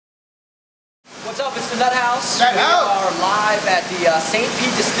What's up? It's the Nuthouse. We are live at the St.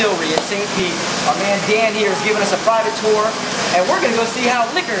 Pete Distillery in St. Pete. Our man Dan here is giving us a private tour, and we're going to go see how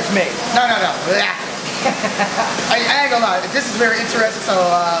liquor is made. No. I ain't gonna lie, this is very interesting, so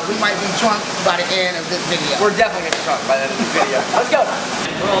we might be drunk by the end of this video. We're definitely going to be drunk by the end of this video. Let's go.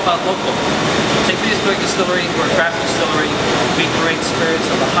 We're all about local. St. Petersburg Distillery, we're a craft distillery. We create spirits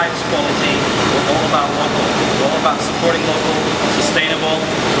of the highest quality. We're all about local. We're all about supporting local, sustainable,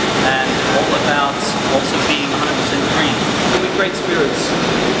 and all about also being 100% green. We create spirits,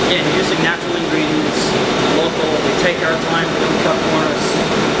 again, using natural ingredients, local. We take our time, we don't cut corners.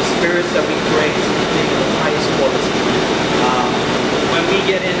 The spirits that we create being of the highest quality. When we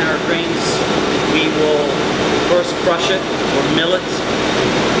get in our grains, we will first crush it or mill it.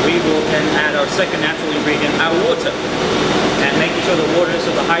 We will then add our second natural ingredient, our water, and making sure the water is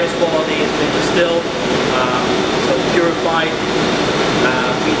of the highest quality, it's been distilled, so purified.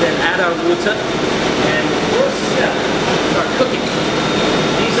 We then add our water, and first step is our cooking.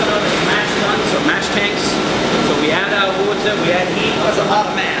 These are known as mash tuns or mash tanks. So we add our water, we add heat. That's a lot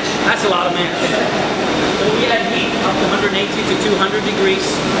of mash. That's a lot of mash. So we add heat up to 180 to 200 degrees.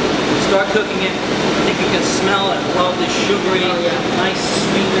 We start cooking it. I think you can smell and love this sugary, nice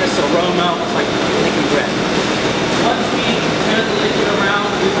sweetness, aroma. It's like making bread. Once we turn the liquid around,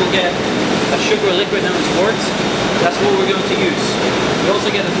 we will get a sugar liquid known as wort. That's what we're going to use. We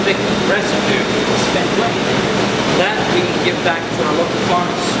also get a thick residue, spent whey. That we give back to our local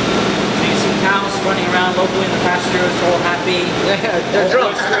farmers. Some cows running around locally in the pastures, all happy. They're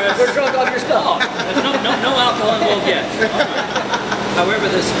drunk. They're drunk off your stuff. There's no alcohol involved yet. However,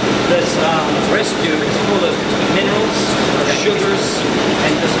 this residue is full of minerals, sugars,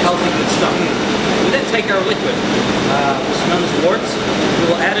 and just healthy good stuff. We then take our liquid, which is known as wort. We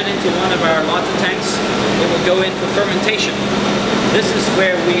will add it into one of our larger tanks. It will go in for fermentation. This is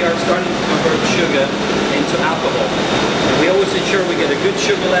where we are starting to convert sugar into alcohol. And we always ensure we get a good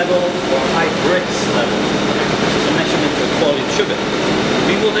sugar level or a high Brix level, which is a measurement of quality of sugar.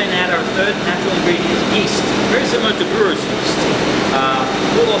 We will then add our third natural ingredient, yeast, very similar to brewer's yeast.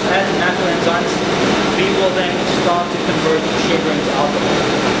 We'll also add some natural enzymes. We will then start to convert sugar into alcohol.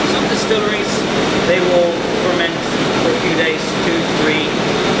 Some distilleries, they will ferment for a few days, 2, 3.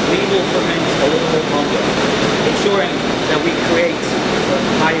 We will ferment a little bit longer, ensuring that we create the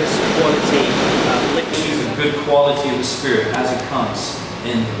highest quality liquid. The good quality of the spirit as it comes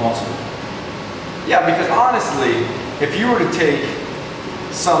in the bottle. Yeah, because honestly, if you were to take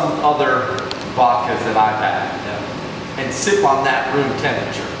some other vodkas that I've had and sip on that room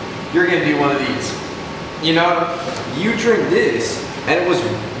temperature, you're going to do one of these. You know, you drink this and it was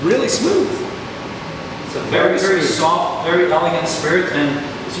really smooth. It's a very soft, very elegant spirit, and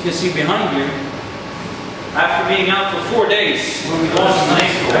as you can see behind you, after being out for 4 days, when we lost in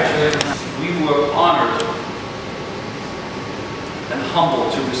April, we were honored and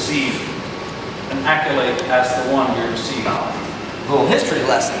humbled to receive an accolade as the one we received. A little history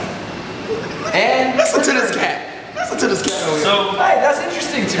lesson. And Listen to this cat. Listen to this cat over here. So, hey, that's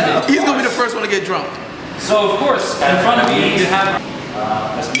interesting to me. He's gonna be the first one to get drunk. So of course, in front of me you have,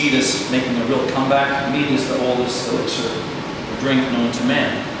 as mead is making a real comeback, mead is the oldest elixir of drink known to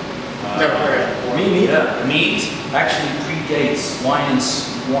man. Never heard of it. Me neither. Mead actually predates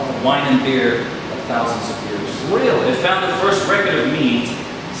wine and beer of thousands of years. Really? They found the first record of mead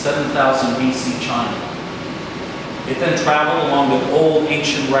 7,000 BC China. It then traveled along the old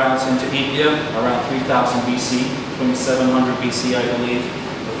ancient routes into India around 3000 BC, 2700 BC I believe.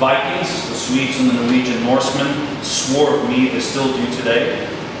 The Vikings, the Swedes and the Norwegian Norsemen swore of mead, they still do today.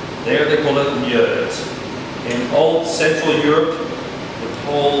 There they call it mjöd. In old Central Europe, the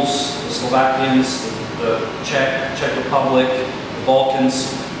Poles, the Slovakians, the Czech Republic, the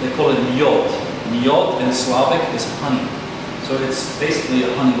Balkans, they call it mjod. Mjod in Slavic is honey. So it's basically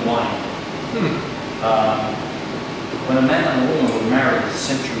a honey wine. When a man and a woman were married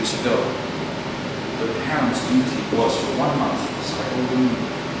centuries ago, the parents' duty was for 1 month, cycle the moon,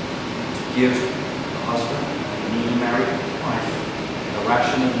 to give the husband a newly married wife a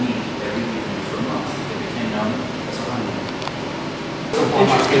ration of meat every evening for a month. It became known as a honeymoon. One of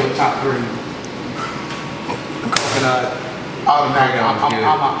my favorite top 3. Coconut. Automatic.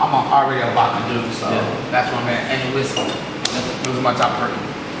 I'm already a vodka dude, so that's my man. And whiskey. Those are my top 3.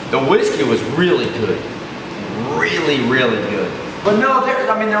 The whiskey was really good. Really good. But no,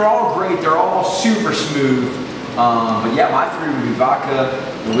 they're all great. They're all super smooth. But yeah, my 3 would be vodka,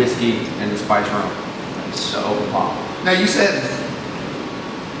 the whiskey, and the spice rum. It's open palm. Now you said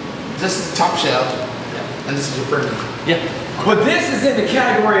this is top shelf, and this is your premium. Yeah. But this is in the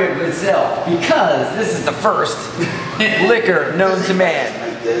category of itself because this is the first liquor known to man.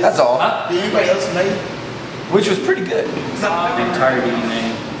 make this? That's all. Did anybody else make? Which was pretty good. The entire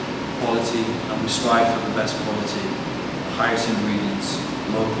DNA, quality, we strive for the best quality, the highest ingredients,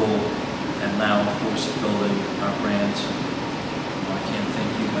 local, and now, of course, building our brand. I can't thank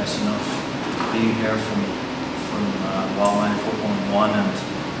you guys enough for being here from Wild 94.1, and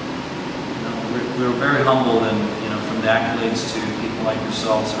we're very humbled, and from the accolades to people like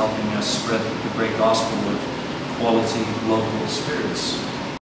yourselves helping us spread the great gospel of quality local spirits.